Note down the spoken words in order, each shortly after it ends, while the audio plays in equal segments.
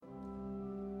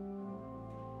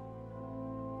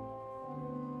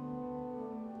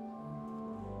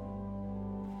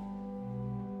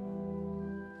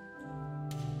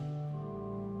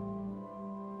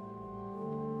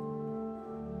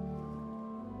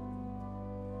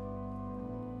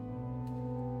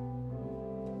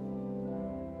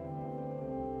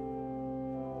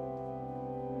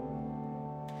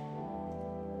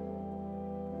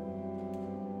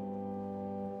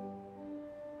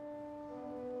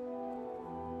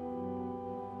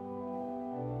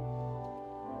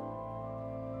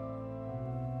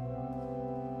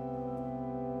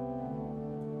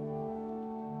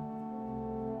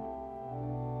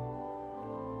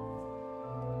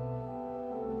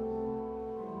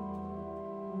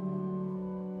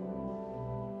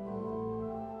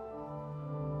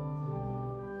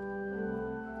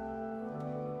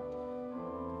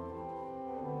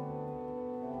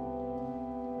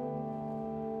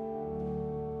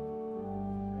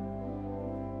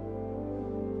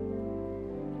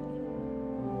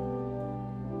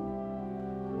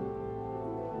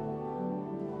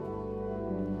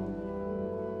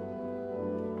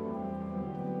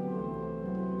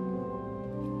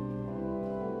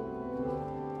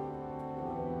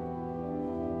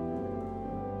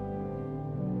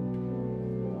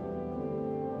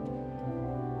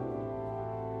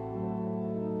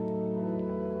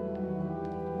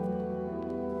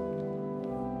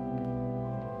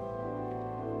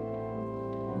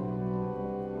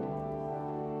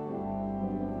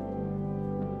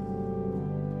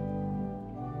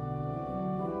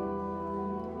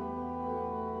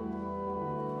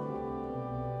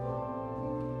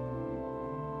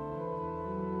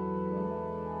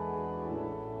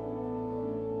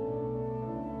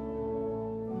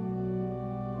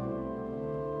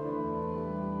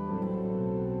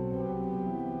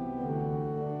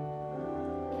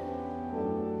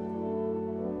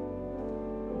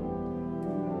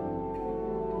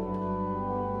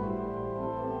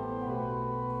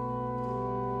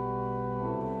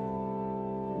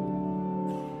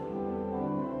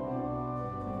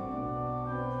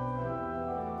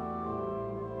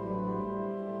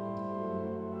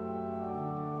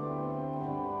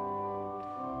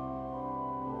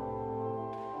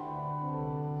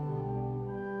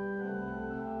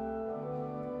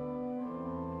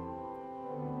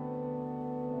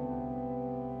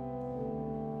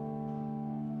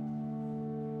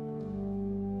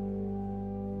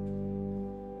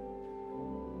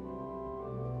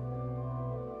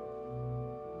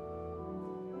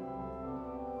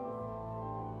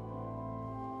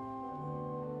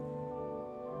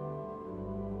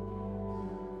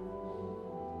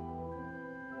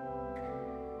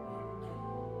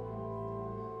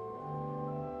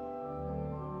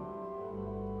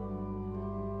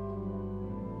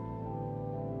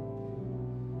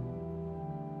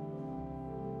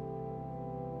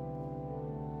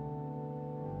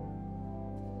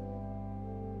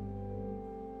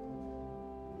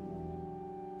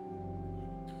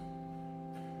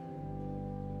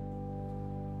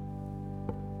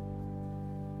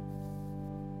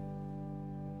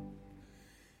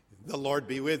The Lord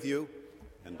be with you,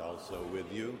 and also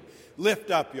with you. Lift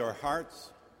up your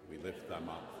hearts. We lift them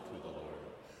up to the Lord.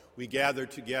 We gather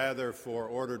together for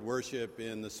ordered worship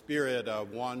in the spirit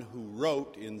of one who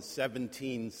wrote in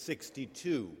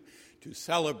 1762 to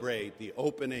celebrate the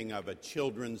opening of a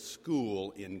children's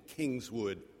school in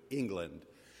Kingswood, England.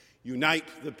 Unite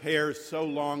the pairs so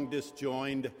long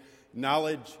disjoined,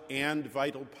 knowledge and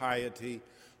vital piety,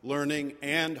 learning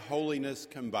and holiness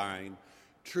combine,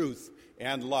 truth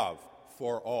and love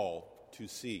for all to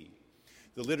see.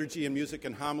 The liturgy and music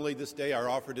and homily this day are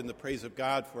offered in the praise of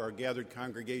God for our gathered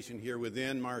congregation here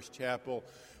within Marsh Chapel,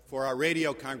 for our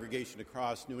radio congregation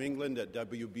across New England at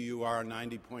WBUR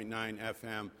 90.9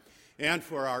 FM, and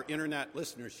for our internet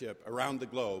listenership around the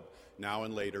globe, now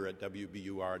and later at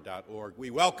WBUR.org. We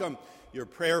welcome your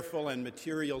prayerful and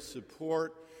material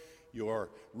support, your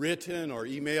written or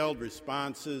emailed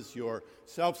responses, your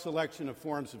self-selection of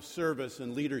forms of service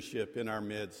and leadership in our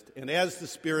midst. And as the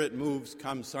Spirit moves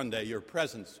come Sunday, your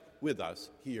presence with us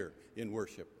here in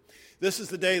worship. This is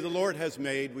the day the Lord has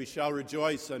made. We shall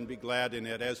rejoice and be glad in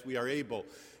it. As we are able,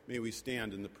 may we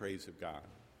stand in the praise of God.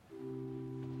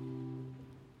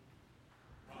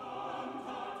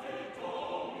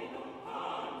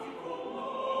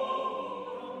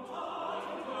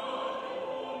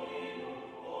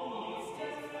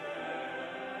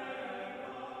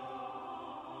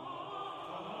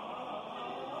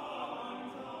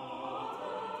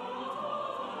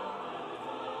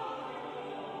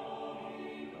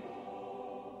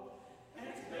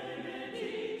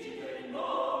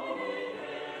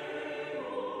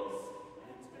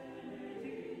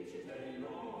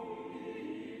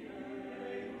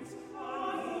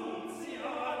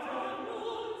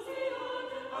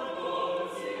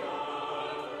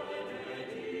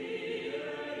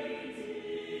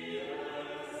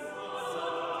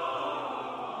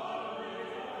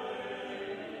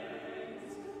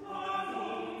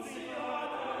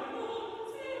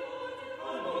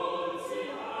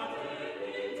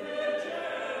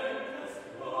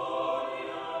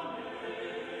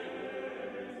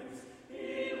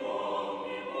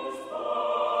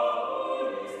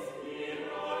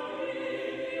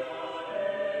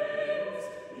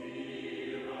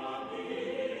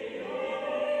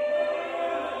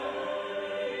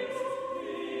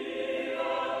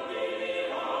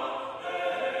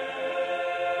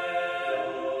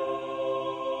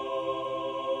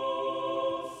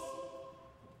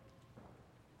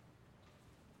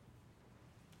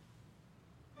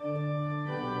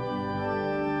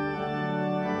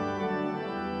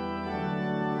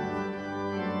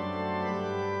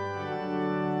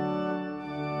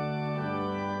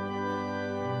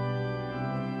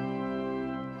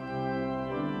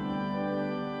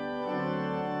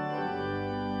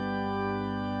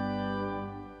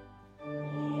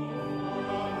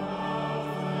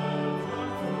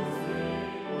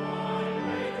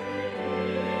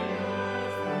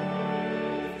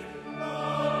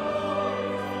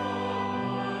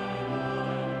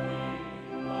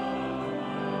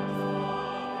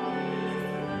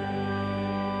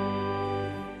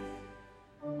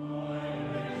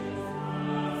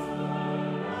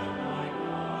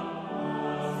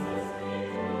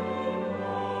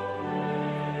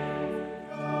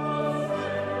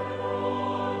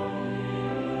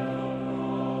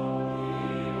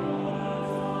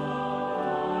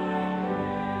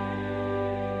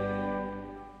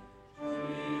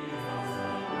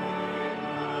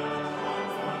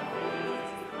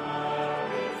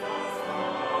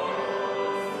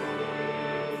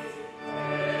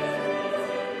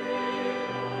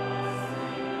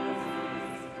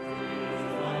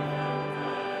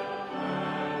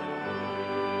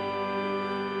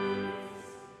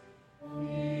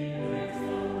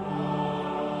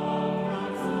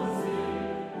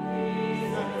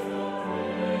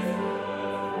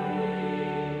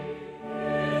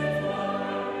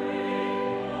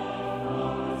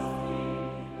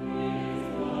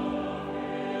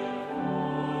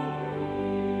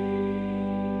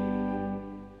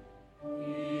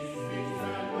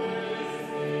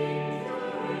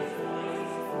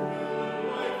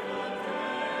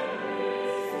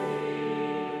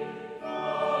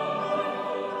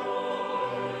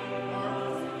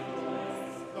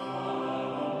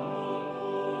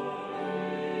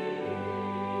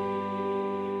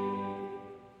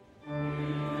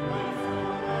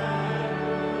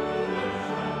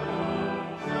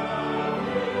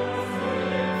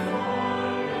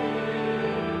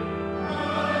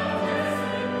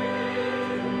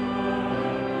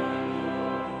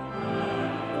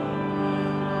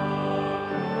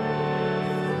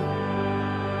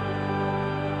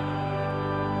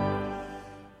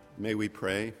 May we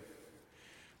pray.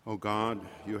 O God,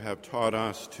 you have taught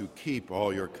us to keep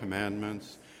all your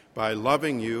commandments by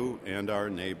loving you and our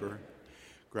neighbor.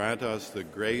 Grant us the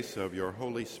grace of your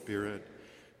Holy Spirit,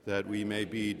 that we may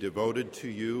be devoted to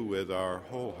you with our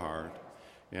whole heart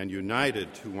and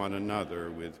united to one another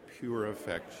with pure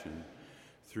affection,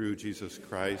 through Jesus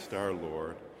Christ our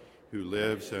Lord, who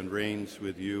lives and reigns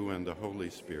with you and the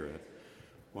Holy Spirit,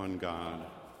 one God,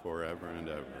 forever and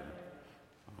ever.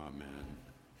 Amen.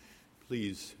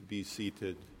 Please be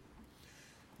seated.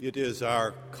 It is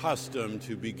our custom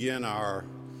to begin our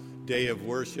day of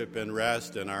worship and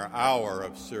rest and our hour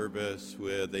of service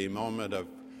with a moment of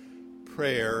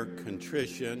prayer,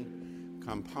 contrition,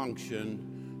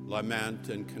 compunction, lament,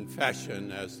 and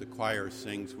confession as the choir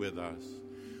sings with us.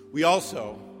 We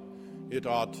also, it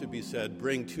ought to be said,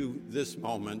 bring to this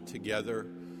moment together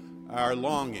our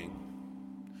longing,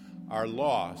 our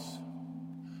loss,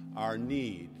 our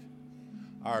need,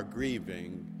 our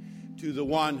grieving, to the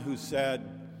one who said,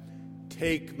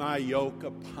 "Take my yoke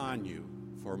upon you,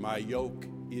 for my yoke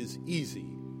is easy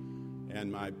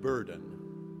and my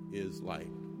burden is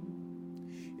light."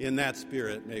 In that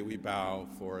spirit, may we bow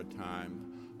for a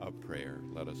time of prayer.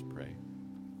 Let us pray.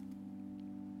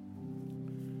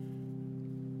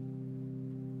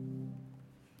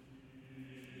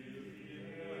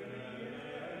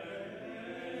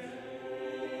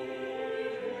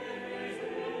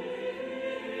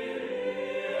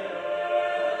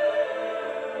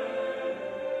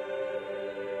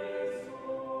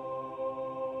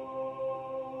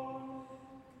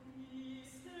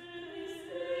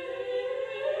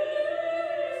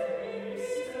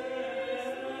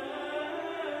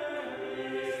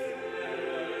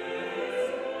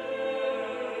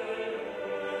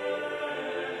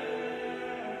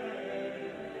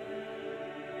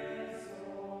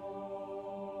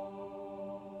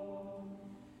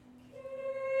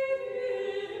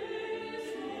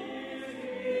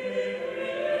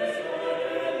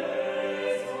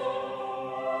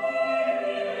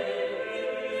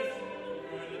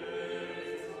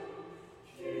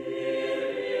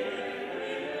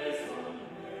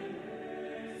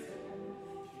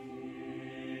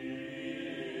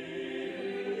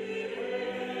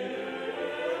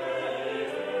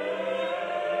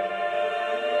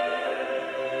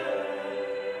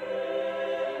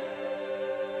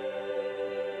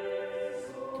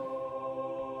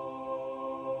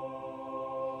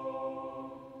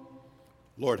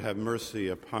 Lord, have mercy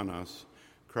upon us.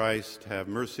 Christ, have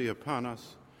mercy upon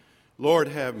us. Lord,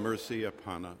 have mercy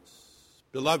upon us.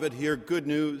 Beloved, hear good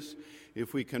news.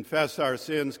 If we confess our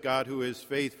sins, God, who is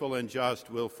faithful and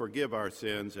just, will forgive our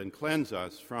sins and cleanse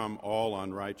us from all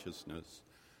unrighteousness.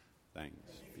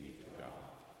 Thanks be to God.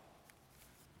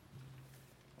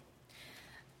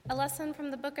 A lesson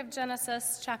from the book of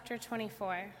Genesis, chapter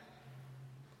 24.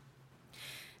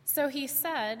 So he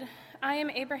said, "I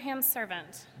am Abraham's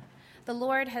servant. The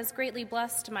Lord has greatly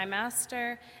blessed my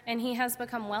master, and he has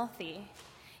become wealthy.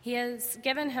 He has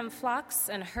given him flocks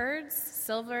and herds,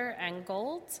 silver and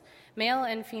gold, male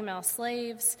and female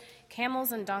slaves,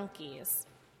 camels and donkeys.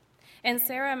 And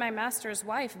Sarah, my master's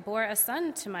wife, bore a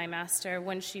son to my master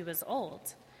when she was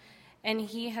old, and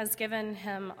she has given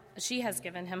him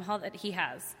all that he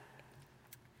has.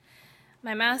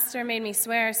 My master made me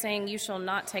swear, saying, 'You shall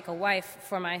not take a wife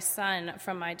for my son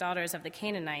from my daughters of the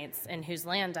Canaanites, in whose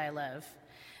land I live.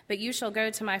 But you shall go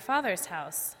to my father's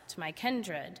house, to my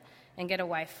kindred, and get a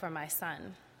wife for my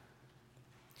son.'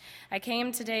 I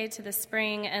came today to the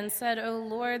spring and said, 'O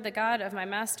Lord, the God of my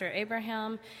master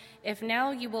Abraham, if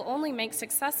now you will only make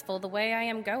successful the way I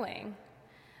am going.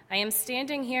 I am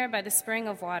standing here by the spring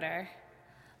of water.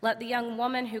 Let the young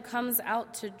woman who comes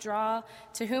out to draw,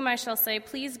 to whom I shall say,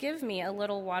 "Please give me a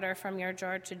little water from your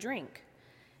jar to drink,"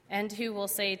 and who will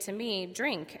say to me,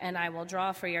 "Drink, and I will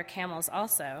draw for your camels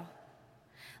also."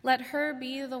 Let her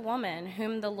be the woman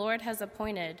whom the Lord has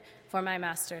appointed for my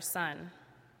master's son.'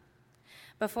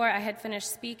 Before I had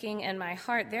finished speaking in my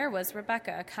heart, there was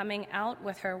Rebekah coming out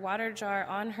with her water jar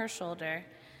on her shoulder,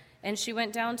 and she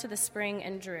went down to the spring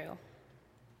and drew.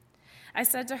 I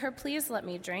said to her, 'Please let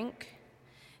me drink.'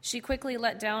 She quickly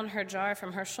let down her jar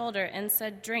from her shoulder and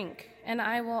said, 'Drink, and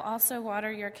I will also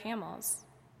water your camels.'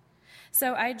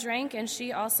 So I drank, and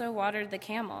she also watered the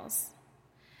camels.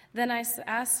 Then I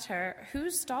asked her,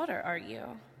 'Whose daughter are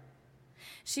you?'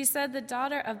 She said, 'The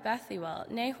daughter of Bethuel,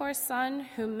 Nahor's son,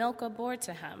 whom Milcah bore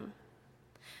to him.'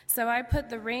 So I put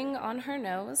the ring on her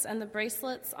nose and the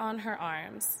bracelets on her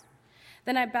arms.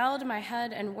 Then I bowed my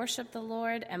head and worshipped the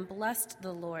Lord and blessed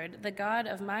the Lord, the God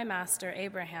of my master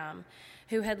Abraham,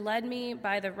 who had led me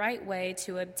by the right way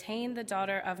to obtain the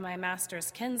daughter of my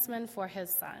master's kinsman for his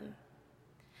son.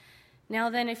 Now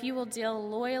then, if you will deal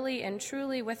loyally and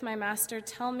truly with my master,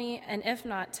 tell me, and if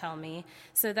not, tell me,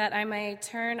 so that I may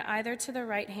turn either to the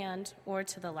right hand or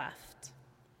to the left."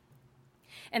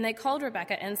 And they called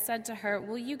Rebekah and said to her,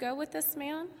 "Will you go with this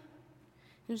man?"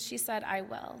 And she said, "I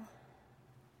will."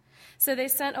 So they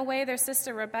sent away their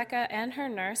sister Rebekah and her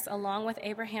nurse, along with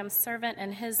Abraham's servant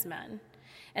and his men.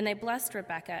 And they blessed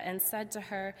Rebekah and said to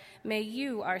her, "May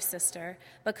you, our sister,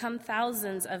 become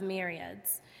thousands of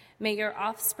myriads. May your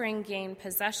offspring gain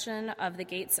possession of the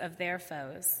gates of their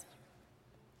foes."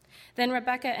 Then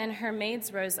Rebekah and her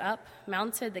maids rose up,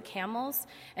 mounted the camels,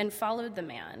 and followed the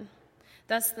man.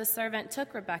 Thus the servant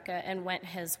took Rebekah and went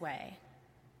his way.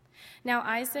 Now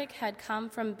Isaac had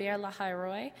come from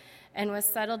Beer-lahai-roi and was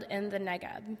settled in the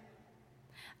Negeb.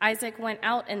 Isaac went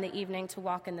out in the evening to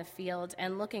walk in the field,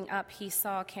 and looking up he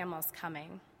saw camels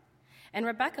coming. And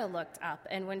Rebekah looked up,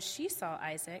 and when she saw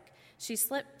Isaac, she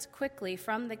slipped quickly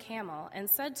from the camel and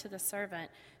said to the servant,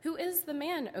 "Who is the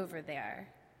man over there,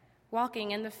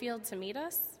 walking in the field to meet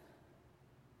us?"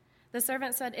 The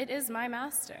servant said, "It is my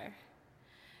master."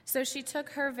 So she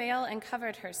took her veil and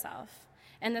covered herself,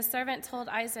 and the servant told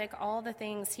Isaac all the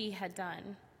things he had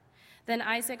done. Then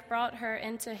Isaac brought her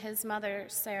into his mother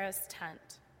Sarah's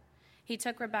tent. He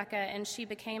took Rebekah, and she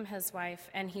became his wife,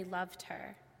 and he loved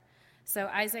her. So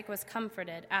Isaac was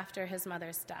comforted after his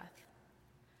mother's death.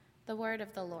 The word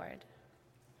of the Lord.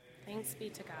 Thanks be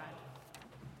to God.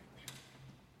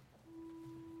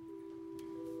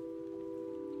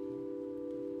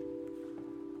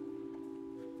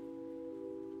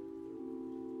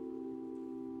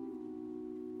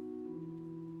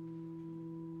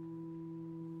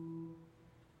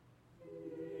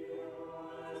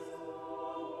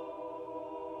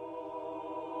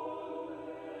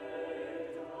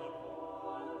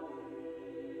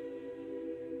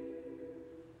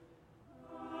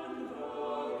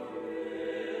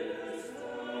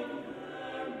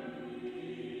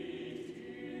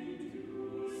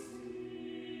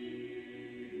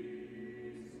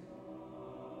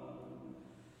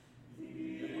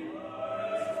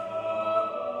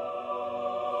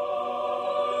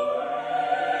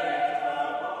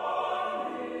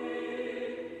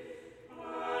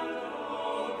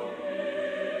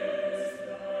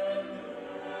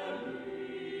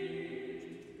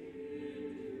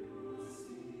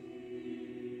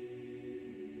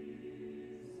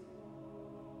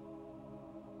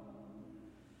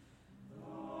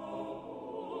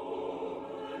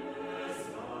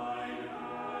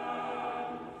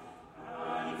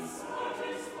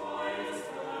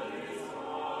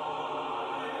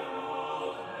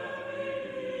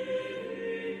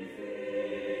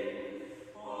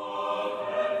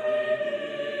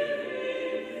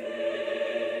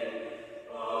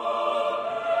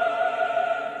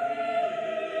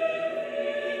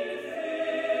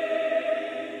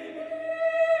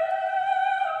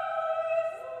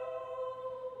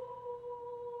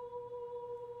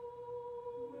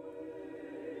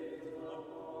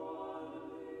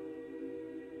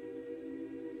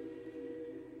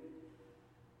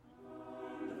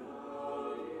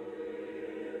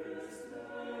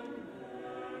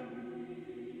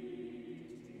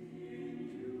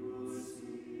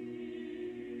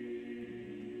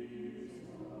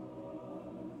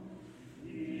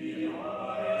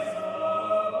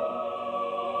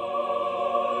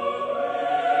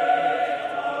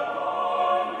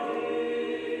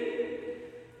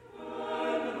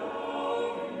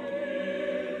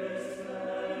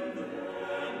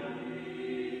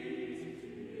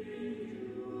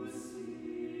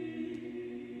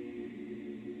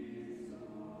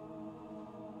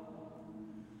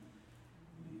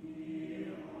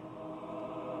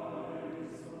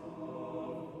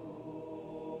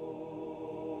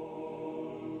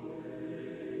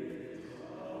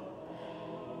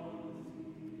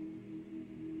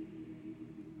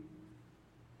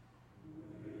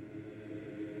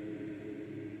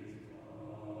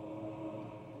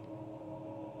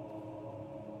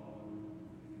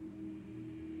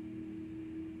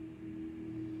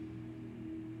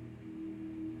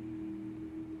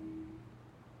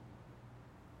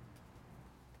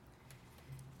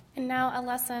 And now a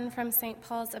lesson from St.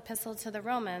 Paul's epistle to the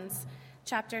Romans,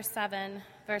 chapter 7,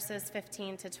 verses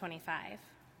 15 to 25.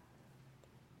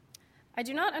 I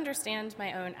do not understand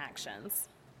my own actions,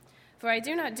 for I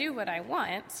do not do what I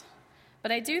want,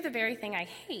 but I do the very thing I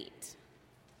hate.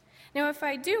 Now, if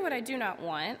I do what I do not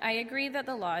want, I agree that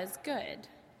the law is good.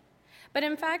 But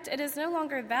in fact, it is no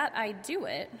longer that I do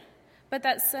it, but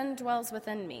that sin dwells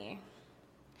within me.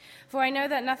 For I know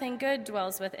that nothing good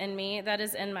dwells within me, that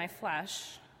is in my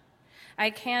flesh. I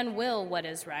can will what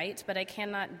is right, but I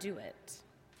cannot do it.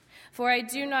 For I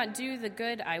do not do the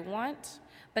good I want,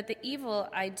 but the evil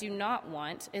I do not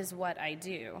want is what I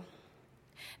do.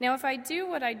 Now if I do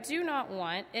what I do not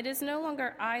want, it is no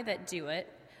longer I that do it,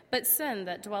 but sin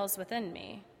that dwells within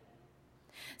me.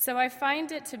 So I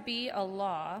find it to be a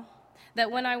law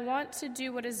that when I want to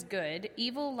do what is good,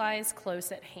 evil lies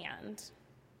close at hand.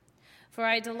 For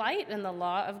I delight in the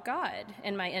law of God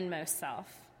in my inmost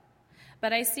self.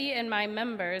 But I see in my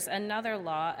members another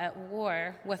law at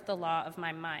war with the law of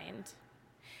my mind,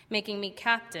 making me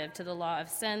captive to the law of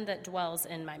sin that dwells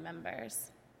in my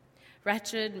members.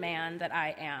 Wretched man that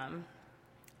I am,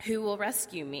 who will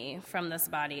rescue me from this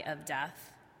body of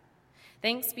death?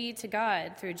 Thanks be to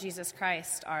God through Jesus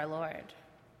Christ our Lord.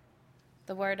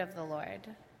 The word of the Lord.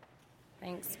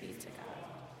 Thanks be to God.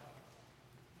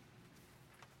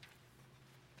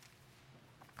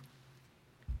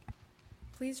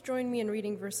 Please join me in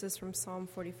reading verses from Psalm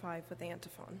 45 with the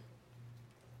antiphon.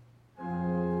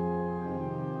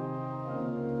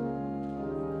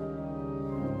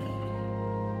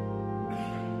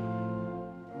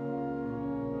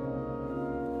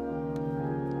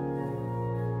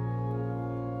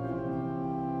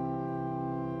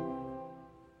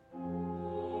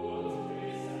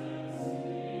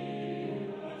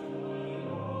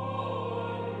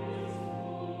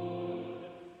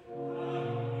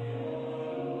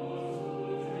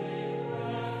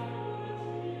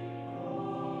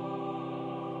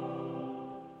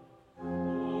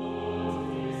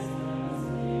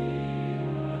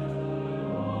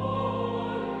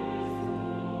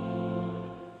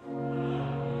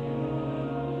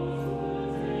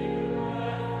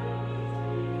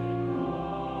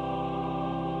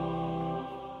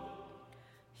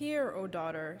 Hear, O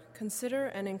daughter, consider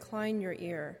and incline your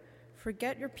ear.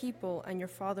 Forget your people and your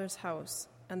father's house,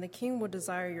 and the king will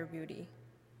desire your beauty.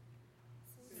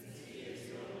 Since he is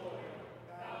your Lord,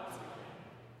 bow to him.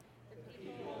 The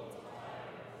people of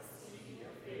Tyre receive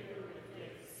your favor with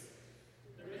gifts,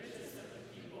 the riches of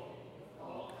the people with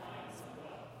all kinds of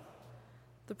wealth.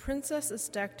 The princess is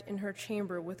decked in her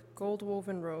chamber with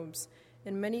gold-woven robes.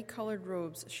 In many-colored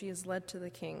robes she is led to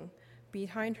the king.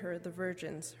 Behind her, the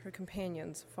virgins, her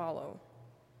companions, follow.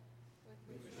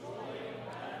 With joy and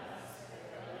gladness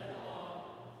they are led along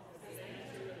as they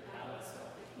enter the palace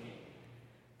of the king.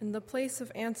 In the place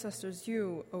of ancestors,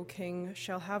 you, O king,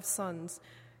 shall have sons.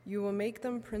 You will make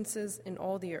them princes in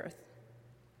all the earth.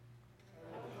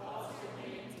 I will cause your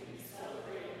name to be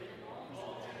celebrated in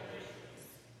all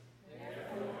generations.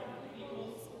 Therefore, the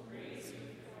peoples will praise you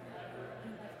forever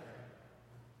and ever.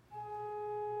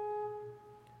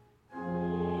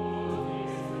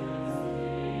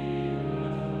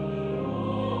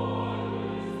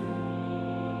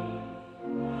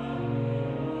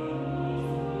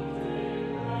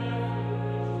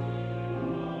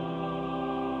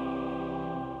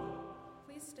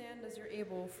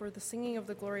 For the singing of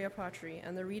the Gloria Patri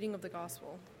and the reading of the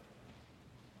Gospel.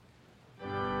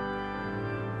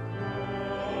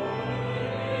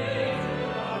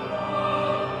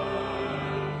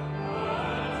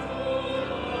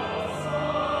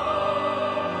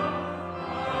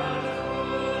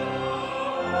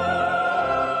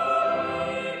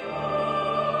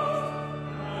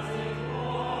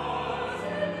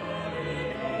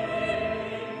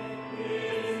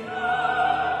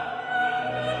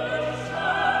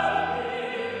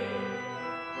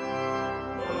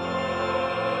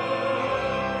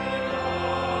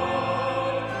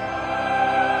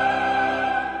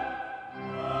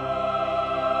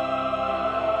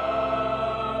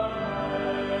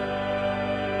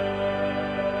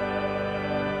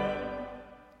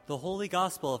 The Holy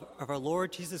Gospel of our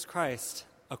Lord Jesus Christ,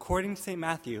 according to St.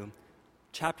 Matthew,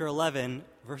 chapter 11,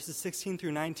 verses 16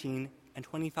 through 19 and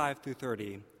 25 through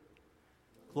 30.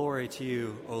 Glory to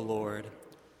you, O Lord.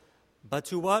 But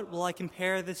to what will I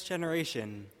compare this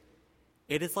generation?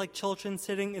 It is like children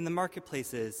sitting in the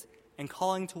marketplaces and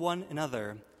calling to one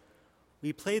another.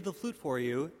 We played the flute for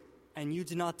you, and you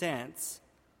did not dance.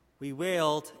 We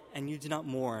wailed, and you did not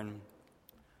mourn.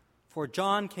 For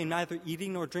John came neither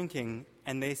eating nor drinking,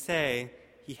 and they say,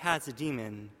 he has a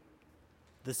demon.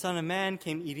 The Son of Man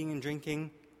came eating and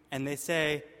drinking, and they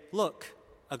say, look,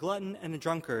 a glutton and a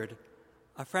drunkard,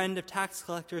 a friend of tax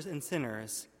collectors and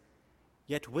sinners.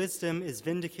 Yet wisdom is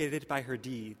vindicated by her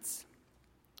deeds.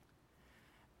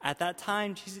 At that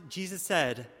time, Jesus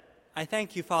said, I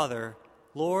thank you, Father,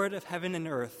 Lord of heaven and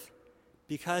earth,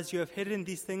 because you have hidden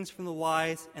these things from the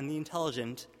wise and the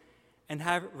intelligent, and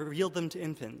have revealed them to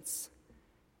infants.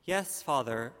 Yes,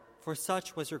 Father, for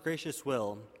such was your gracious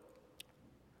will.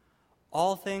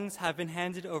 All things have been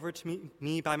handed over to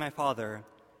me by my Father,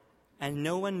 and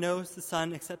no one knows the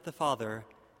Son except the Father,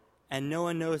 and no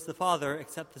one knows the Father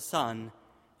except the Son,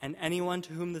 and anyone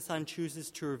to whom the Son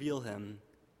chooses to reveal him.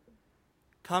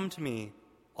 Come to me,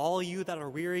 all you that are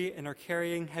weary and are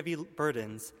carrying heavy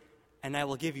burdens, and I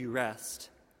will give you rest.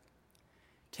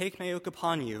 Take my yoke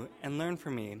upon you and learn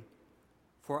from me,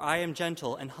 for I am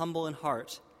gentle and humble in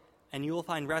heart, and you will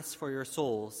find rest for your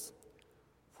souls.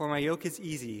 For my yoke is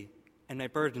easy, and my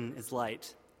burden is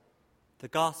light. The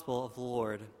Gospel of the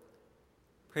Lord.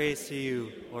 Praise to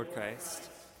you, Lord Christ.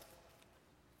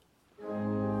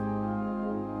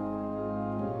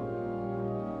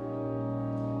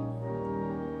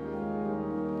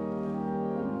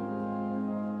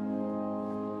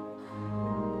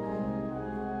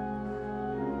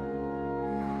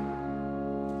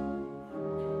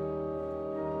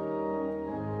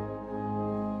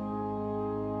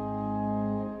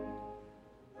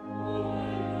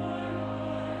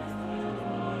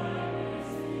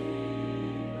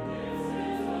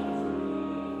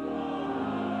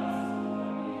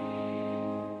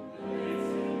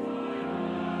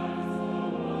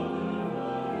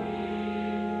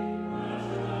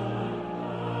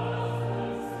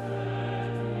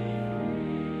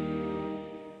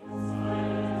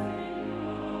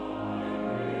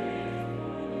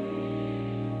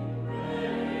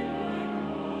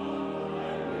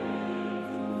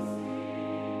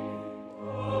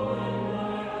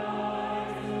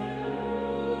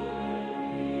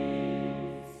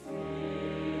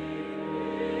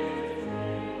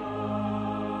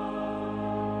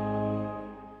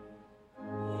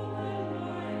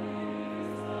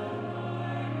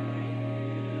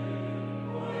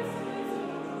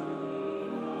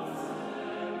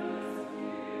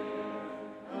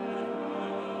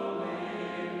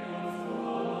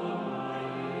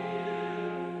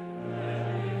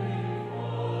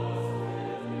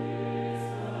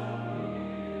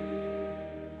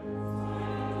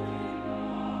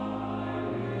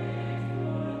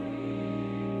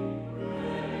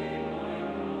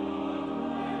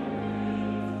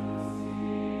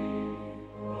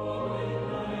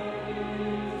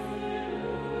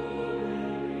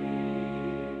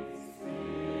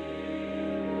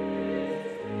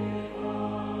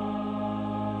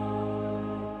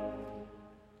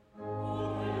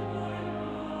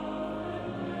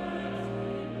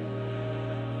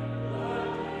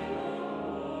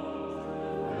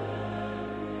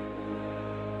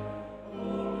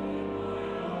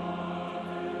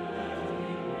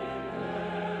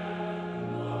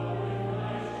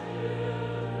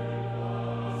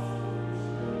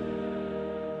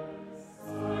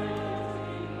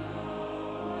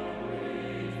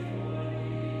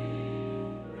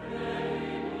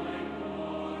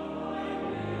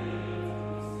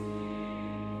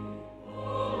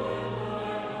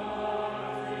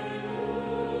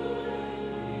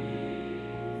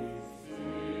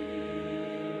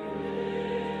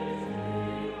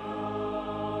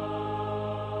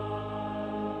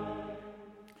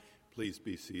 Please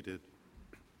be seated.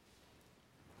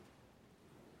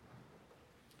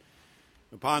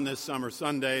 Upon this summer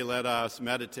Sunday, let us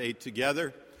meditate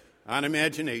together on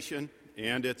imagination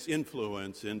and its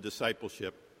influence in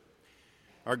discipleship.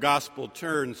 Our gospel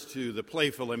turns to the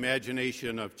playful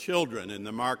imagination of children in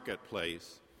the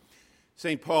marketplace.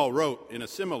 St. Paul wrote in a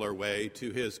similar way to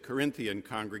his Corinthian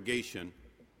congregation,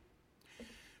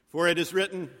 "For it is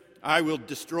written, I will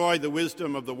destroy the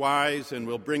wisdom of the wise and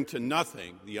will bring to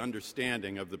nothing the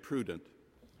understanding of the prudent.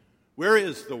 Where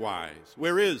is the wise?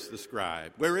 Where is the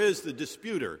scribe? Where is the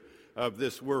disputer of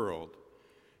this world?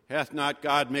 Hath not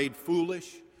God made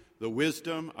foolish the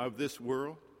wisdom of this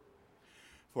world?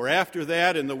 For after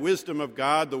that, in the wisdom of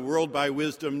God, the world by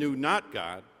wisdom knew not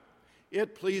God.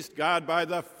 It pleased God by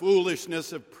the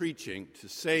foolishness of preaching to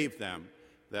save them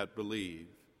that believe.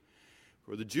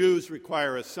 For the Jews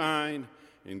require a sign,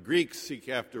 and Greeks seek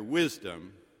after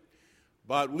wisdom.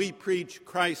 But we preach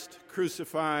Christ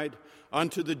crucified,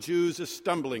 unto the Jews a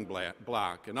stumbling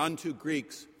block, and unto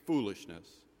Greeks foolishness.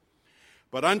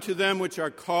 But unto them which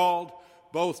are called,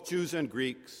 both Jews and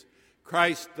Greeks,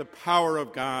 Christ the power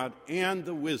of God and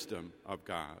the wisdom of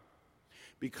God.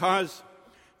 Because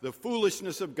the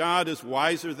foolishness of God is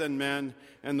wiser than men,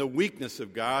 and the weakness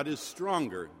of God is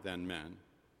stronger than men.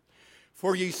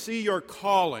 For ye see your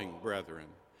calling, brethren,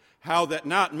 how that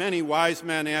not many wise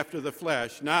men after the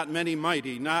flesh, not many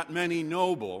mighty, not many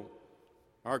noble,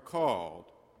 are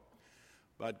called.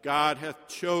 But God hath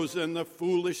chosen the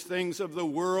foolish things of the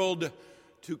world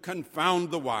to confound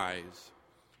the wise,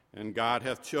 and God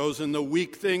hath chosen the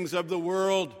weak things of the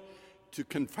world to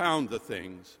confound the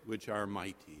things which are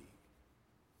mighty."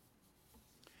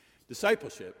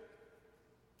 Discipleship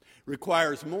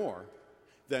requires more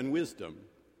than wisdom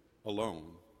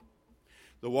alone.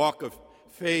 The walk of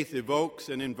faith evokes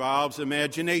and involves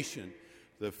imagination,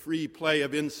 the free play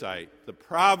of insight, the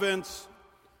province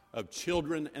of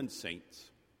children and saints.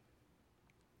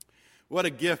 What a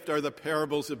gift are the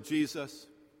parables of Jesus.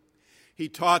 He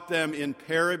taught them in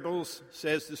parables,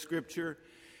 says the Scripture,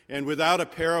 and without a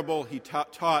parable he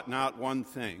taught not one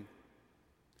thing.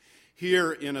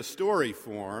 Here in a story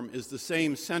form is the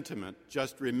same sentiment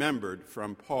just remembered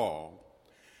from Paul.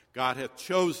 God hath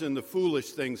chosen the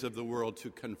foolish things of the world to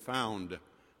confound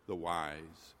the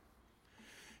wise.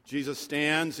 Jesus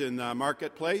stands in the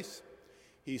marketplace.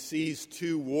 He sees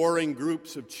two warring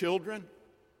groups of children.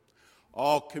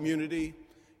 All community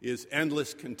is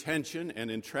endless contention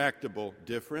and intractable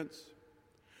difference.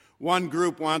 One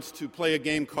group wants to play a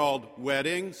game called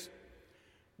weddings.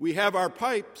 We have our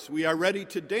pipes. We are ready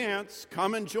to dance.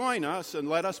 Come and join us and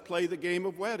let us play the game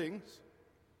of weddings.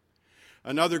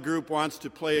 Another group wants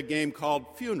to play a game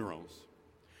called funerals.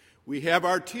 We have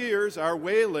our tears, our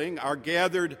wailing, our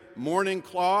gathered mourning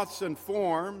cloths and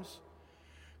forms.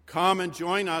 Come and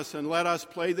join us and let us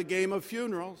play the game of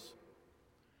funerals.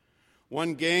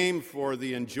 One game for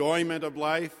the enjoyment of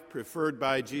life, preferred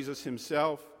by Jesus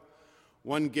himself.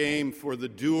 One game for the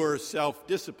dour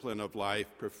self-discipline of life,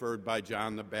 preferred by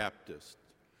John the Baptist.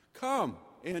 Come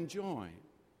and join.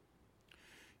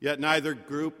 Yet neither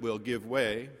group will give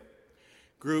way.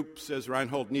 Groups, as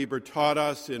Reinhold Niebuhr taught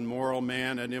us in Moral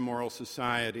Man and Immoral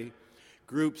Society,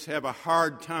 groups have a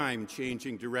hard time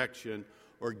changing direction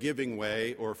or giving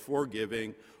way or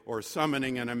forgiving or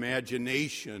summoning an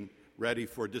imagination ready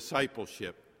for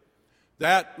discipleship.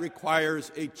 That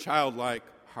requires a childlike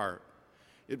heart.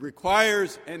 It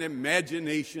requires an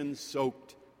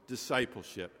imagination-soaked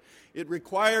discipleship. It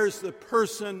requires the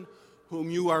person whom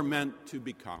you are meant to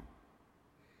become.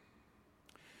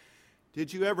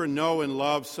 Did you ever know and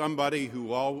love somebody who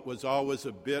was always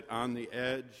a bit on the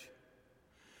edge?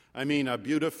 I mean, a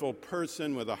beautiful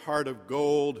person with a heart of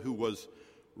gold who was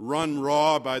run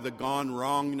raw by the gone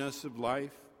wrongness of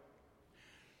life?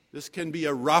 This can be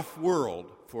a rough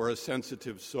world for a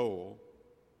sensitive soul.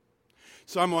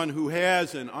 Someone who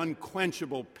has an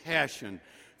unquenchable passion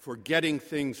for getting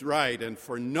things right and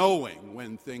for knowing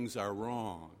when things are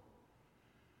wrong.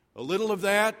 A little of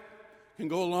that can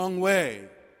go a long way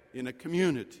in a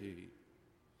community.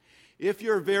 If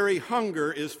your very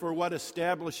hunger is for what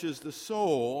establishes the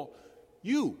soul,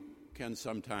 you can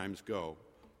sometimes go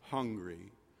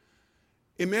hungry.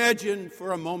 Imagine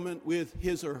for a moment with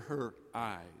his or her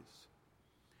eyes.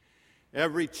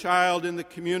 Every child in the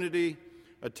community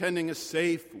attending a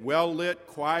safe, well-lit,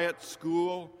 quiet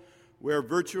school where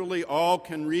virtually all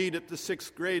can read at the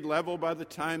 6th grade level by the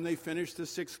time they finish the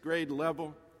 6th grade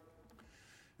level.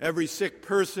 Every sick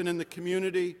person in the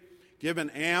community given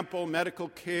ample medical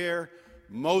care,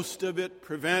 most of it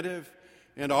preventive,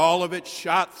 and all of it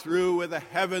shot through with a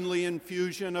heavenly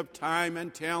infusion of time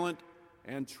and talent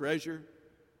and treasure.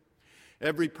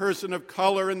 Every person of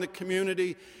color in the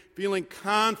community feeling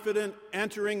confident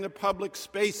entering the public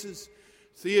spaces,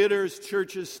 theaters,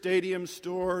 churches, stadiums,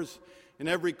 stores, in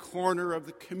every corner of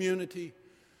the community.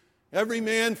 Every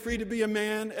man free to be a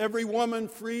man, every woman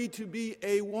free to be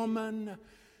a woman.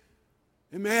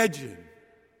 Imagine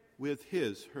with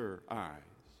his, her eyes.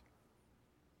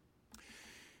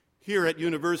 Here at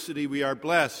university, we are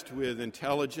blessed with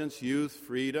intelligence, youth,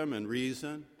 freedom, and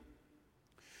reason.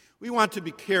 We want to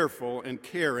be careful and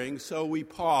caring, so we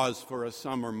pause for a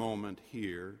summer moment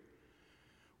here.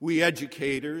 We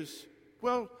educators,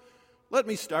 well, let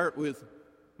me start with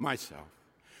myself.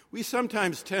 We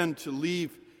sometimes tend to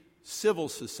leave civil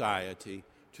society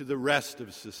to the rest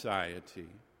of society.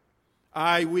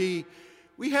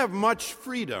 We have much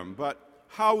freedom, but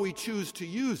how we choose to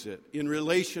use it in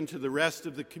relation to the rest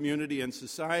of the community and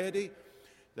society,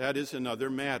 that is another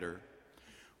matter.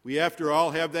 We, after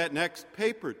all, have that next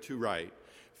paper to write,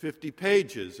 50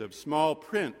 pages of small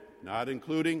print, not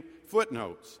including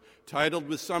footnotes, titled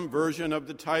with some version of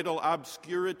the title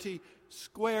Obscurity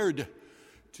Squared.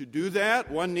 To do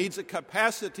that, one needs a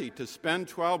capacity to spend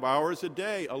 12 hours a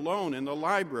day alone in the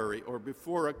library or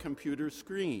before a computer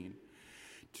screen.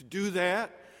 To do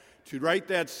that, to write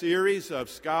that series of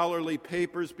scholarly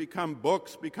papers, become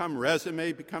books, become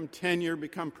resume, become tenure,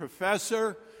 become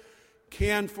professor,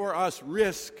 can for us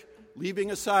risk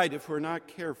leaving aside if we're not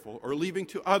careful, or leaving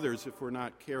to others if we're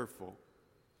not careful.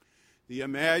 The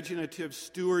imaginative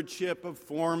stewardship of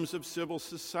forms of civil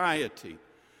society,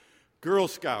 Girl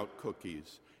Scout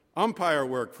cookies, umpire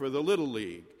work for the Little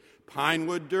League,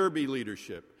 Pinewood Derby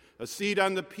leadership, a seat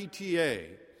on the PTA,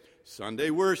 Sunday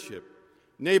worship,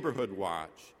 neighborhood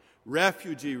watch,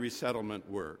 refugee resettlement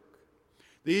work.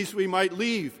 These we might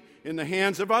leave in the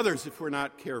hands of others if we're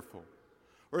not careful.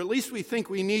 or at least we think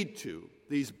we need to,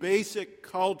 these basic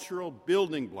cultural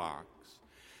building blocks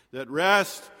that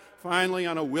rest finally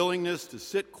on a willingness to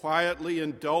sit quietly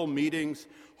in dull meetings,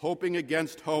 hoping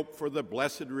against hope for the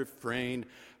blessed refrain,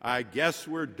 "I guess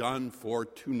we're done for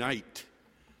tonight."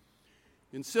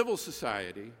 In civil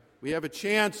society, we have a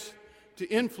chance to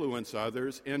influence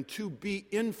others and to be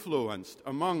influenced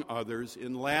among others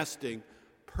in lasting,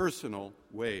 personal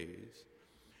ways.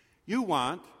 You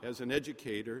want, as an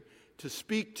educator, to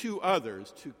speak to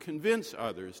others, to convince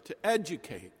others, to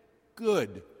educate.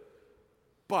 Good.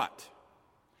 But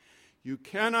you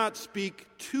cannot speak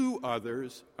to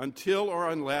others until or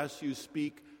unless you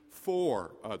speak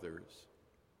for others.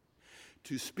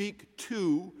 To speak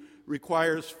to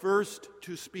requires first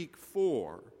to speak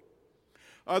for.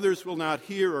 Others will not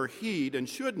hear or heed, and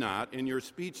should not, in your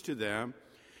speech to them,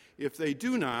 if they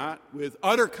do not, with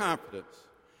utter confidence,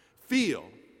 feel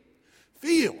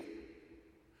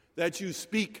that you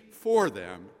speak for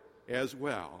them as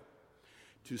well.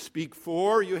 To speak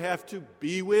for, you have to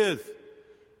be with,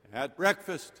 at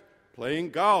breakfast, playing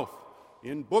golf,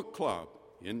 in book club,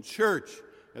 in church,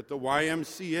 at the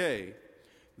YMCA.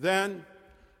 Then,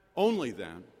 only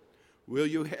then, will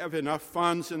you have enough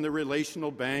funds in the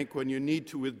relational bank when you need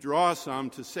to withdraw some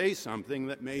to say something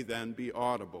that may then be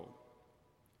audible.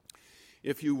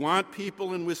 If you want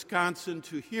people in Wisconsin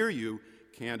to hear you,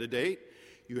 candidate,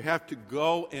 you have to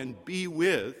go and be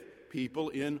with people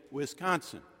in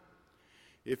Wisconsin.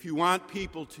 If you want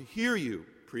people to hear you,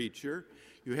 preacher,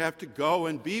 you have to go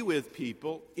and be with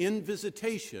people in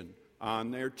visitation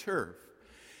on their turf.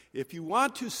 If you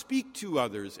want to speak to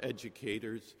others,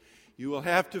 educators, you will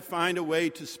have to find a way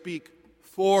to speak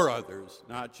for others,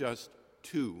 not just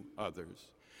to others.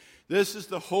 This is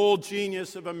the whole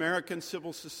genius of American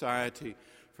civil society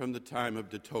from the time of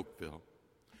de Tocqueville.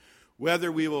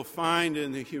 Whether we will find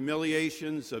in the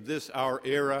humiliations of this our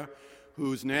era,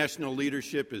 whose national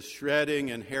leadership is shredding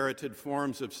inherited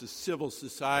forms of civil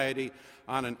society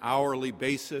on an hourly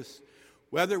basis,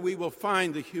 whether we will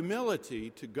find the humility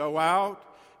to go out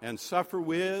and suffer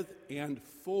with and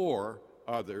for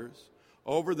others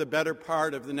over the better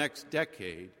part of the next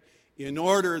decade, in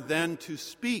order then to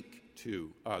speak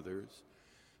to others,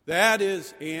 that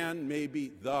is, and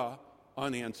maybe the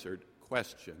unanswered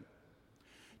question.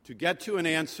 To get to an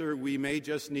answer, we may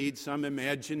just need some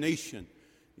imagination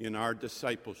in our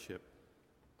discipleship.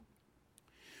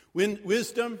 When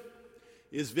wisdom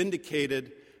is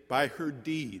vindicated by her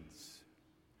deeds.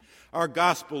 Our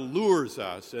gospel lures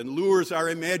us and lures our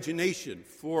imagination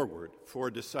forward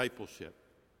for discipleship.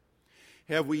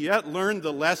 Have we yet learned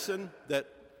the lesson that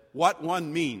what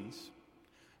one means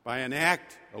by an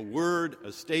act, a word,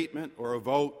 a statement, or a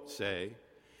vote, say,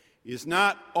 is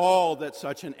not all that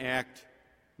such an act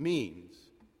means?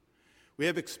 We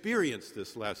have experienced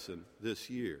this lesson this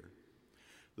year.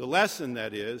 The lesson,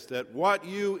 that is, that what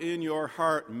you in your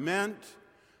heart meant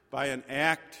by an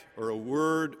act or a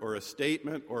word or a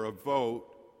statement or a vote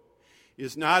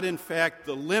is not in fact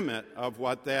the limit of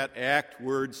what that act,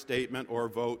 word, statement, or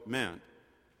vote meant.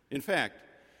 In fact,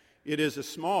 it is a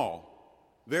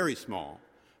small, very small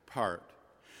part.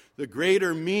 The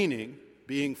greater meaning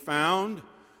being found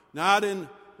not in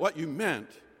what you meant,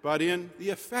 but in the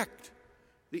effect,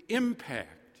 the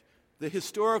impact, the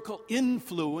historical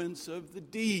influence of the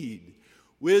deed.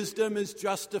 Wisdom is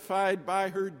justified by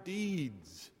her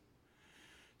deeds.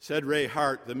 Said Ray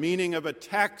Hart, the meaning of a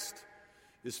text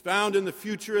is found in the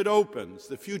future it opens,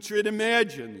 the future it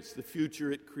imagines, the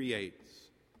future it creates.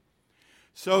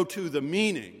 So too the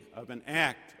meaning of an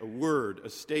act, a word, a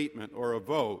statement, or a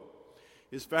vote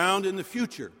is found in the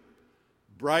future,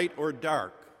 bright or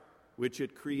dark, which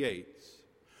it creates.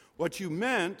 What you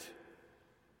meant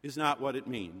is not what it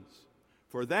means.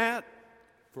 For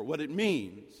what it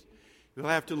means, you'll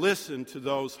have to listen to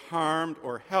those harmed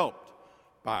or helped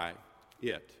by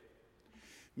it.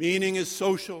 Meaning is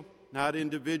social, not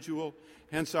individual.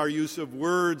 Hence our use of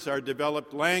words, our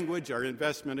developed language, our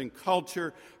investment in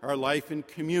culture, our life in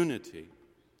community.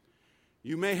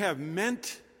 You may have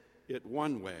meant it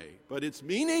one way, but its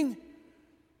meaning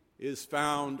is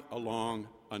found along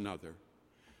another.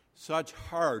 Such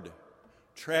hard,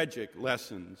 tragic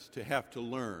lessons to have to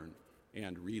learn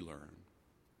and relearn.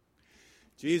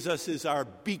 Jesus is our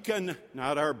beacon,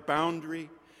 not our boundary.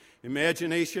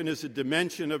 Imagination is a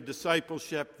dimension of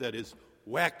discipleship that is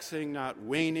waxing, not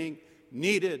waning,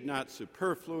 needed, not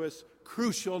superfluous,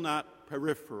 crucial, not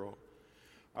peripheral.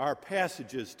 Our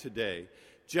passages today,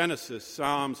 Genesis,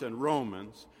 Psalms, and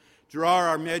Romans, draw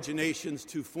our imaginations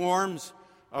to forms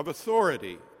of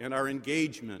authority and our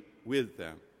engagement with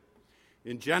them.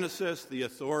 In Genesis, the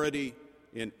authority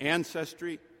in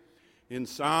ancestry. In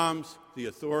Psalms, the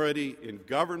authority in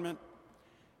government.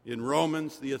 In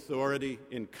Romans, the authority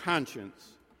in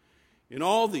conscience. In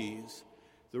all these,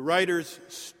 the writers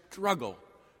struggle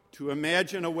to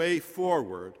imagine a way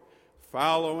forward,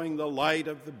 following the light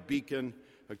of the beacon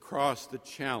across the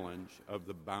challenge of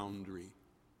the boundary.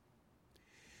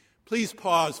 Please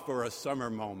pause for a summer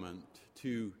moment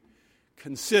to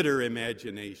consider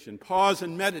imagination. Pause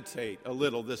and meditate a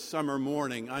little this summer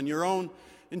morning on your own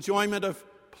enjoyment of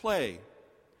play.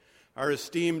 Our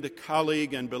esteemed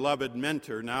colleague and beloved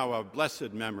mentor, now of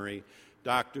blessed memory,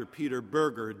 Dr. Peter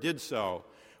Berger, did so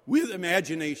with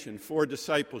imagination for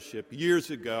discipleship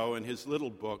years ago in his little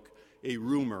book, A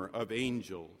Rumor of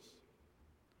Angels.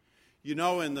 You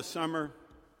know, in the summer,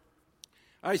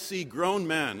 I see grown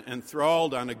men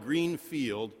enthralled on a green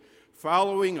field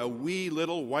following a wee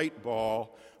little white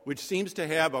ball which seems to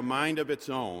have a mind of its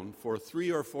own for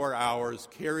 3 or 4 hours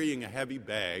carrying a heavy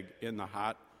bag in the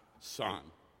hot sun.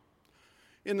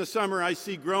 In the summer, I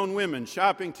see grown women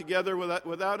shopping together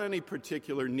without any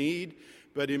particular need,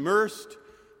 but immersed,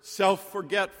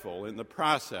 self-forgetful in the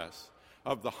process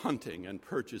of the hunting and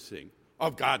purchasing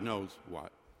of God knows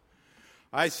what.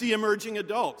 I see emerging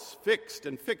adults fixed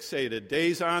and fixated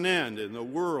days on end in the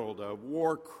world of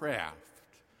warcraft.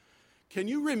 Can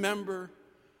you remember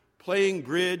playing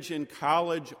bridge in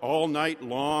college all night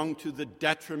long to the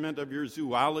detriment of your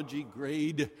zoology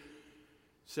grade?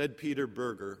 Said Peter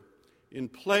Berger. In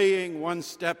playing, one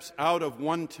steps out of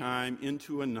one time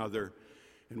into another.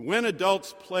 And when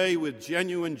adults play with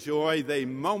genuine joy, they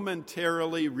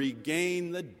momentarily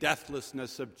regain the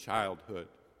deathlessness of childhood.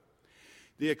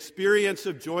 The experience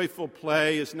of joyful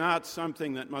play is not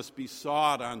something that must be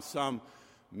sought on some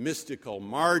mystical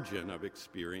margin of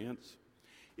experience.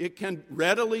 It can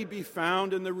readily be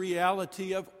found in the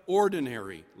reality of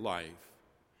ordinary life.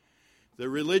 The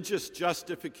religious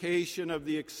justification of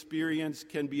the experience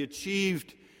can be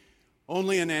achieved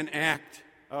only in an act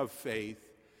of faith.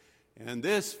 And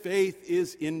this faith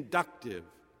is inductive.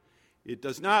 It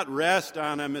does not rest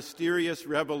on a mysterious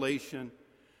revelation,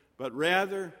 but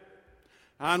rather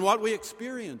on what we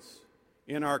experience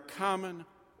in our common,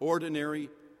 ordinary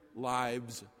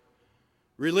lives.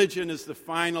 Religion is the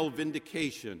final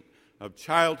vindication of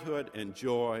childhood and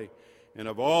joy and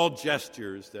of all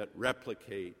gestures that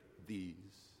replicate these.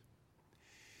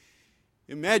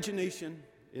 Imagination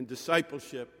in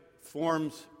discipleship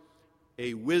forms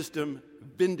a wisdom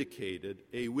vindicated,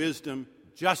 a wisdom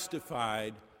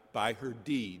justified by her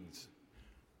deeds.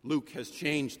 Luke has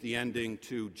changed the ending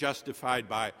to justified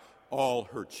by all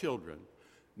her children,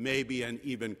 maybe an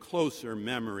even closer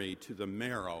memory to the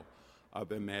marrow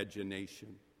of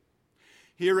imagination.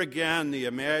 Here again, the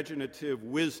imaginative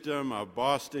wisdom of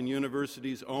Boston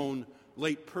University's own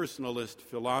late personalist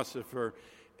philosopher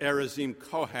Erazim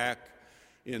Kohak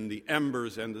in The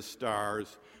Embers and the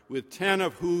Stars, with 10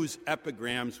 of whose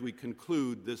epigrams we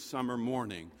conclude this summer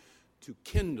morning to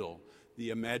kindle the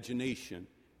imagination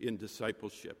in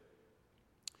discipleship.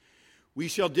 We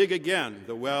shall dig again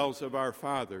the wells of our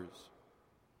fathers.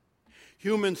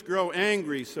 Humans grow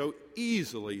angry so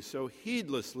easily, so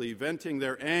heedlessly, venting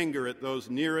their anger at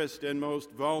those nearest and most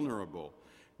vulnerable,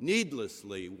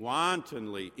 needlessly,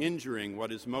 wantonly injuring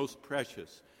what is most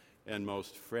precious and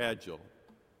most fragile.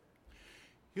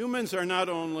 Humans are not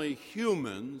only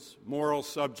humans, moral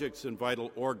subjects and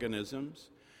vital organisms,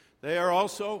 they are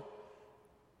also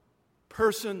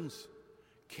persons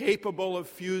capable of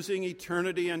fusing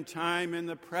eternity and time in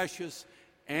the precious,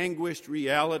 anguished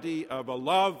reality of a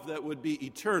love that would be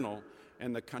eternal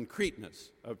and the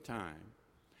concreteness of time.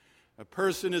 A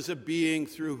person is a being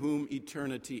through whom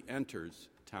eternity enters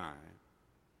time.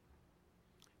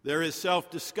 There is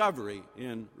self-discovery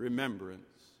in remembrance.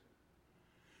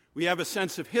 We have a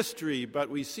sense of history, but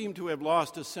we seem to have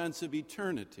lost a sense of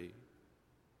eternity.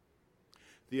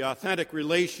 The authentic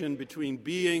relation between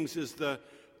beings is the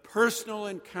personal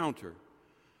encounter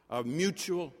of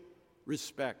mutual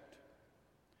respect.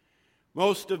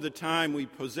 Most of the time we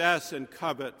possess and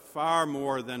covet far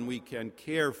more than we can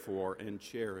care for and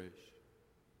cherish.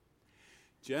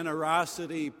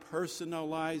 Generosity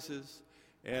personalizes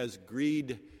as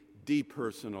greed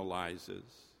depersonalizes.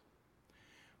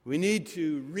 We need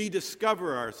to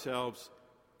rediscover ourselves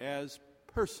as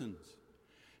persons,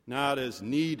 not as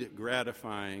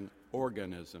need-gratifying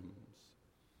organisms.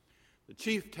 The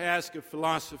chief task of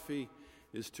philosophy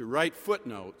is to write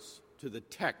footnotes to the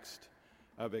text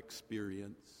of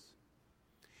experience.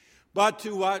 But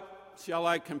to what shall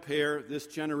I compare this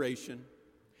generation?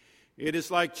 It is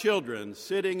like children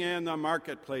sitting in the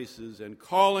marketplaces and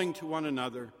calling to one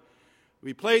another,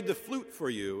 "We played the flute for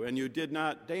you, and you did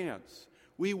not dance.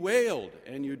 We wailed,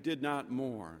 and you did not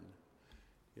mourn.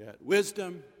 Yet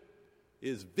wisdom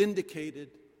is vindicated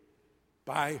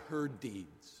by her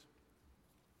deeds.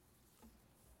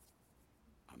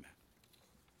 Amen.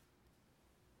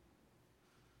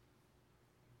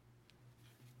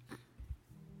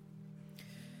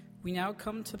 We now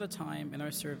come to the time in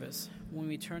our service when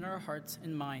we turn our hearts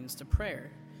and minds to prayer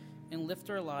and lift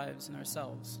our lives and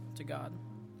ourselves to God.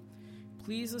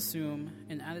 Please assume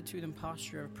an attitude and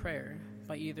posture of prayer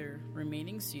by either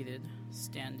remaining seated,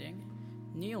 standing,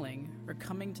 kneeling, or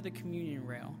coming to the communion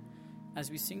rail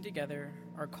as we sing together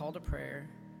our call to prayer,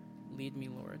 Lead Me,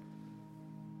 Lord.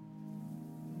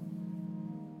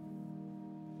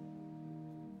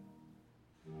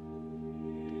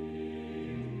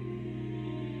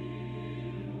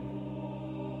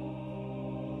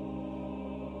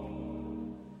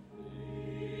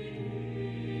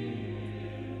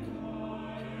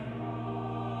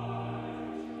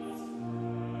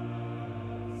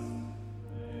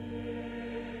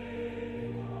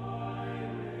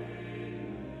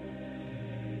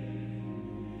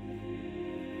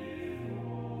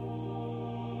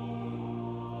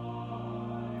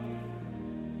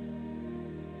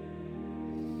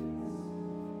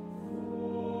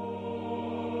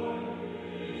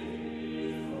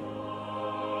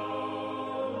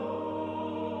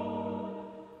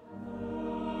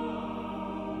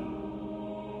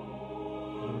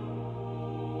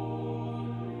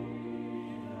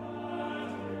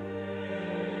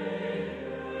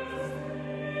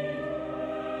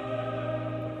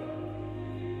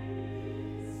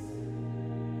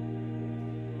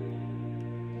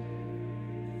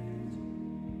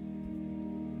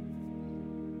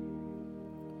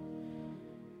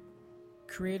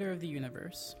 Creator of the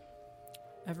universe,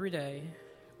 every day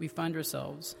we find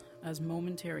ourselves as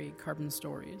momentary carbon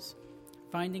stories,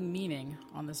 finding meaning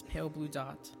on this pale blue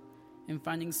dot and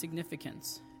finding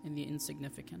significance in the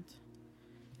insignificant.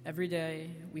 Every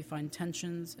day we find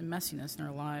tensions and messiness in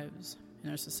our lives, in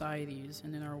our societies,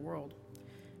 and in our world.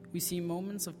 We see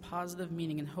moments of positive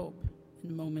meaning and hope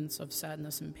and moments of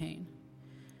sadness and pain.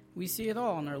 We see it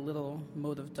all in our little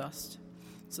mote of dust,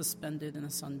 suspended in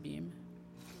a sunbeam.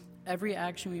 Every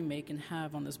action we make and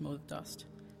have on this mote of dust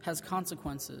has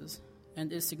consequences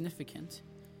and is significant,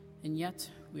 and yet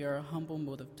we are a humble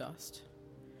mote of dust.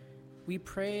 We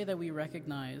pray that we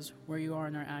recognize where you are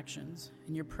in our actions,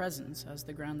 in your presence as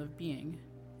the ground of being,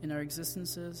 in our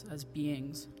existences as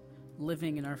beings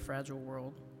living in our fragile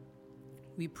world.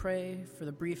 We pray for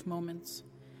the brief moments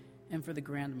and for the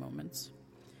grand moments.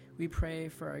 We pray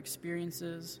for our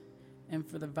experiences and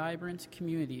for the vibrant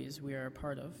communities we are a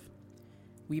part of.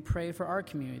 We pray for our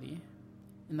community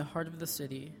in the heart of the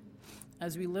city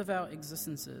as we live out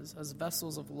existences as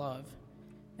vessels of love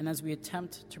and as we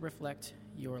attempt to reflect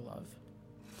your love.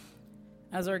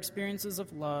 As our experiences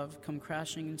of love come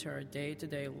crashing into our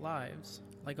day-to-day lives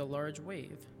like a large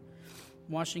wave,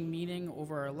 washing meaning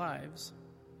over our lives,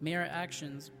 may our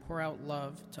actions pour out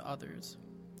love to others.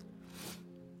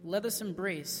 Let us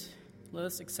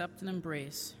accept and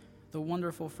embrace the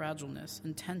wonderful fragileness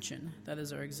and tension that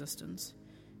is our existence,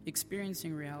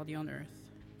 experiencing reality on earth,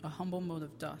 a humble mote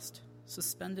of dust,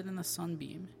 suspended in a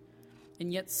sunbeam,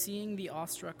 and yet seeing the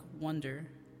awestruck wonder,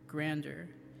 grandeur,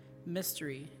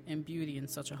 mystery, and beauty in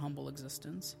such a humble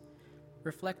existence,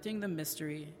 reflecting the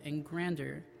mystery and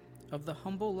grandeur of the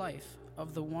humble life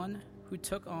of the one who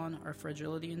took on our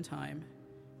fragility in time,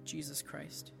 Jesus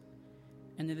Christ.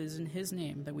 And it is in his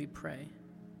name that we pray.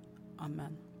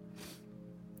 Amen.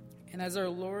 And as our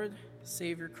Lord,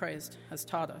 Savior Christ has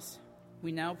taught us,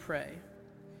 we now pray,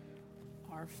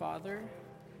 Our Father,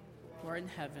 who art in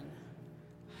heaven,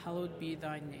 hallowed be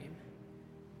thy name.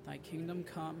 Thy kingdom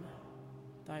come,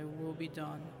 thy will be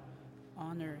done,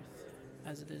 on earth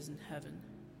as it is in heaven.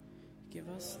 Give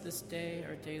us this day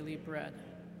our daily bread,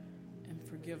 and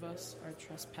forgive us our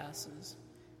trespasses,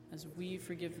 as we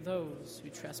forgive those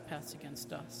who trespass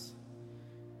against us.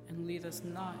 And lead us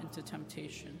not into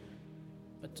temptation,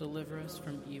 but deliver us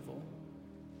from evil.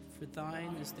 For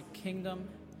thine is the kingdom,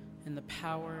 and the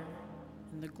power,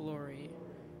 and the glory,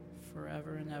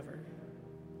 forever and ever.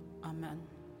 Amen.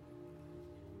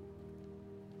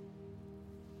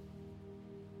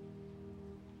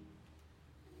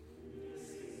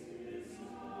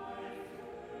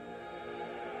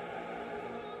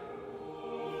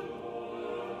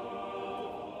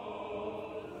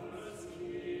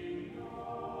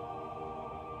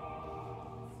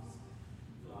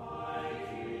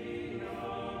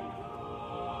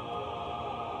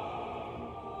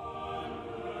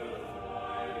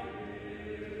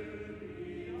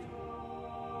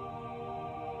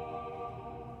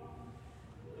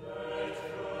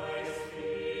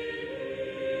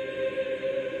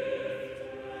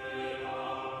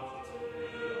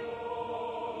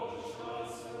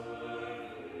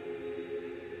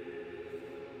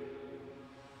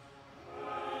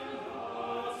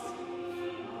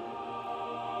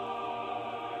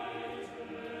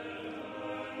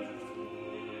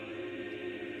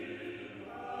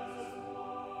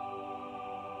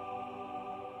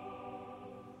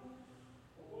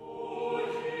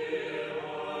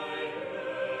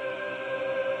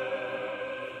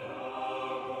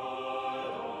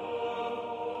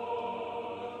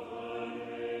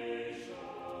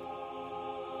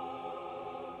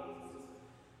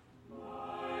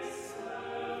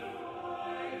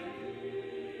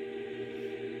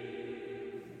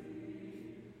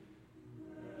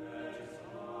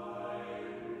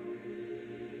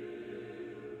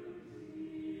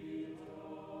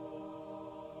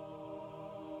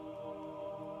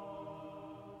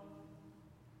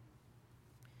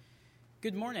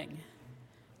 Good morning.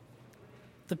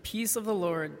 The peace of the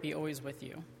Lord be always with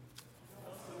you.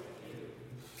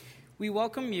 We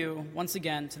welcome you once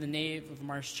again to the nave of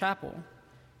Marsh Chapel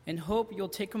and hope you'll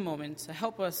take a moment to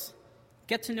help us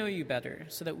get to know you better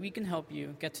so that we can help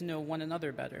you get to know one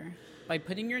another better by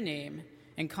putting your name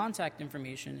and contact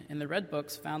information in the red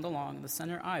books found along the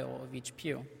center aisle of each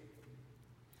pew.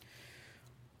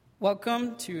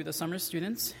 Welcome to the summer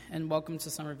students and welcome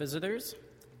to summer visitors.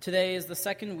 Today is the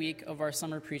second week of our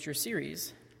Summer Preacher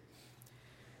series.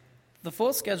 The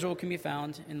full schedule can be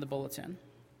found in the bulletin.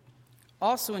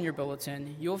 Also in your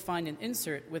bulletin, you'll find an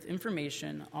insert with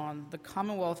information on the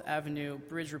Commonwealth Avenue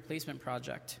Bridge Replacement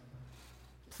Project.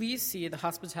 Please see the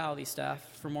hospitality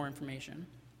staff for more information.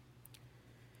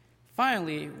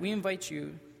 Finally, we invite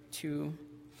you to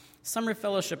Summer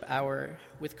Fellowship Hour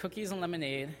with cookies and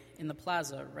lemonade in the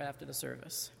plaza right after the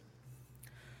service.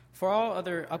 For all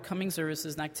other upcoming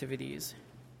services and activities,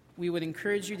 we would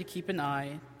encourage you to keep an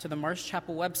eye to the Marsh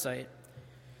Chapel website,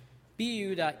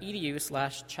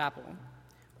 bu.edu/chapel,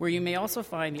 where you may also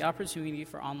find the opportunity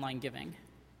for online giving.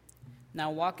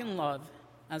 Now walk in love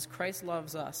as Christ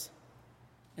loves us,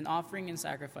 an offering and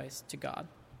sacrifice to God.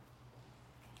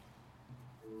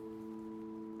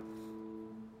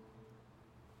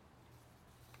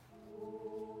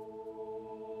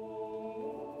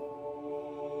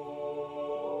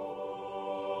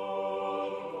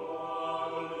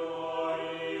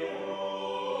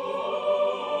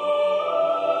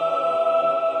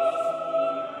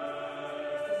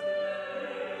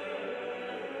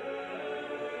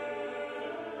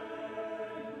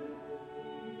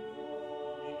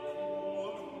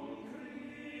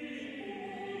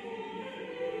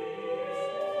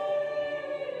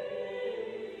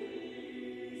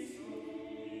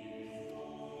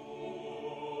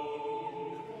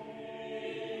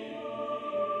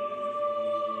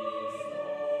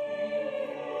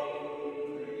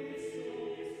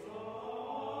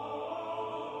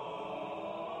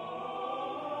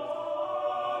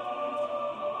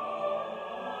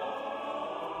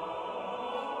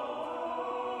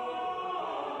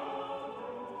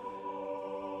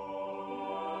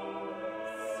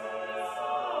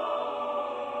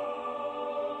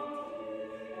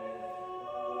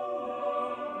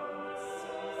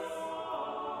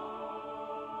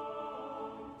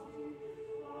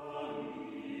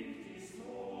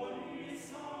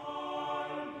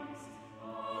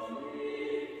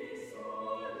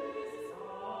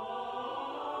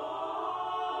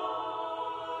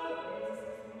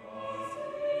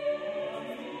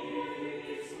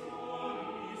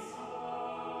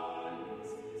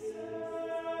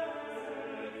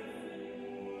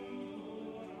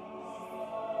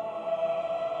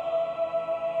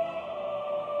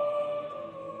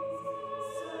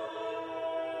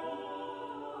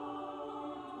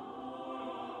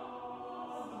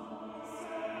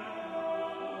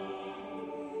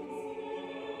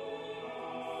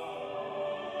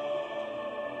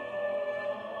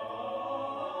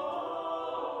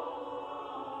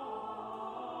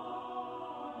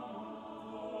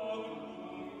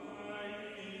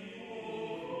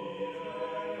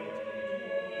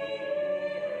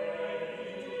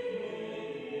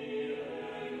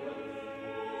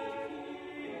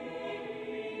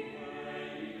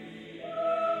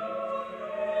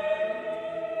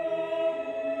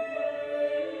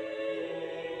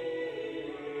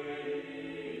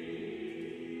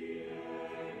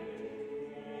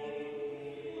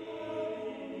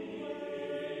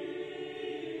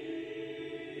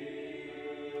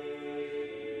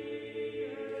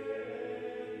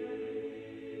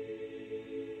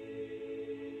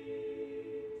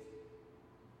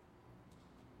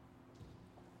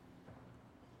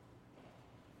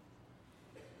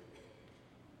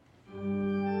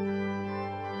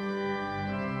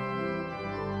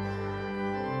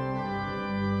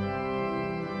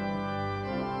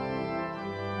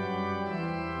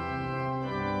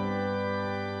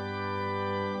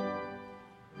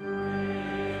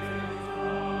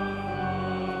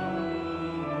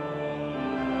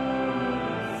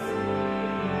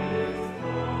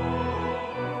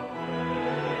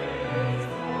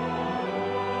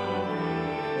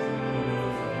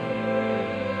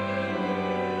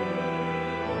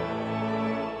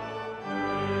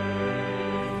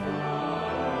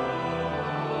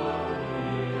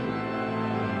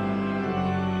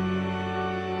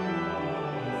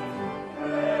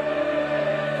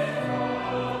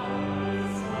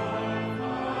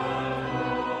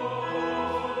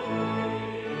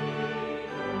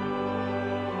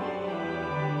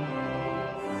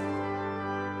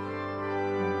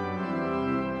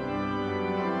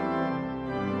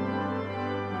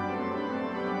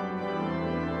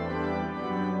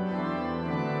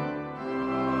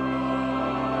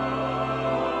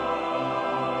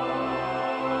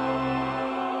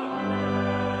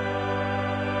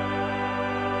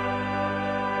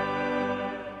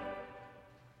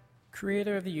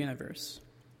 Creator of the universe,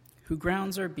 who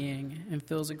grounds our being and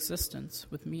fills existence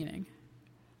with meaning.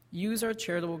 Use our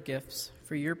charitable gifts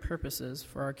for your purposes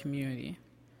for our community,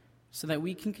 so that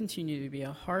we can continue to be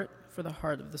a heart for the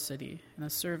heart of the city and a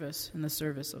service in the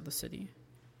service of the city.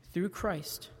 Through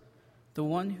Christ, the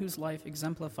one whose life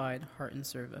exemplified heart and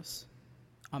service.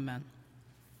 Amen.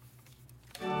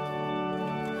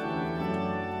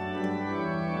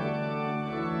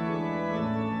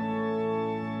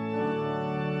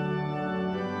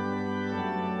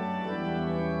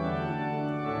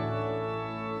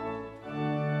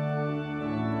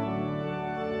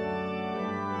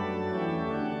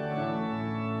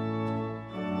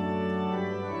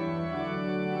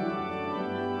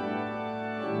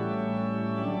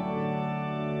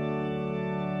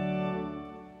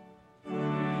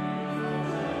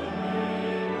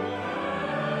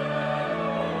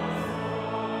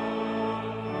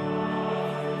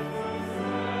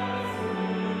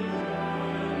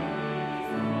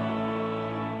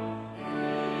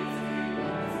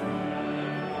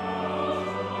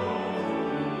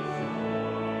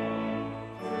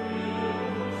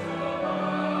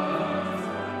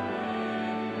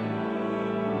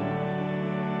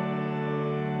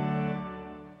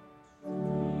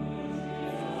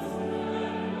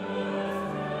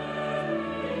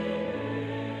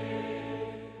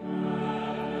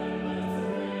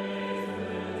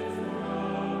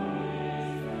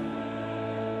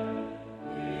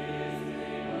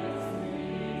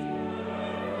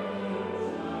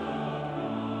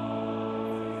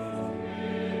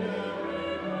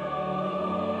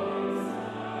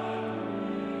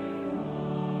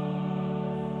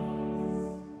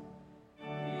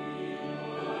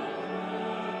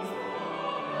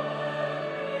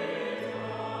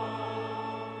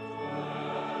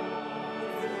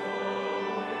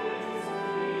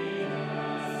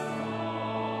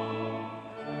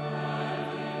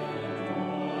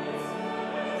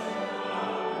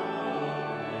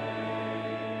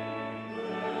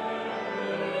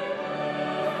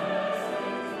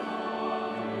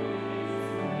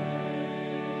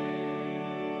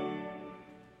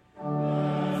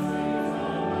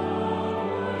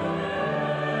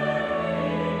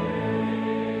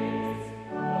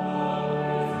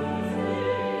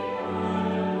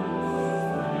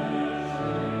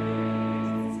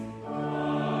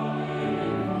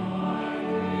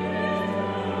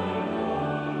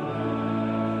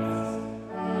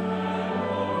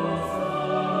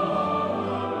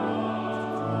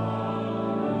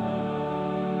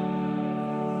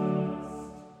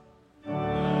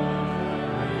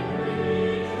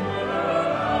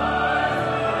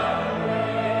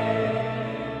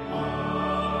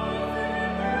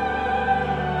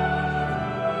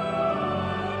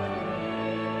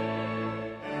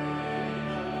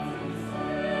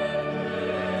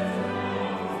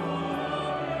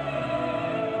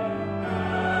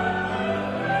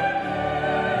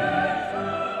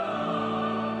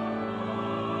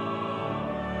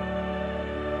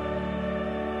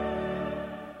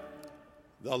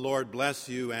 The Lord bless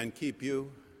you and keep you.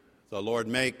 The Lord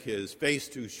make his face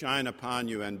to shine upon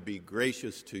you and be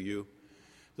gracious to you.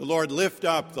 The Lord lift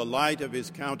up the light of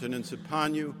his countenance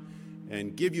upon you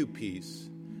and give you peace,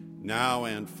 now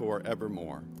and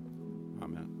forevermore.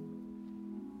 Amen.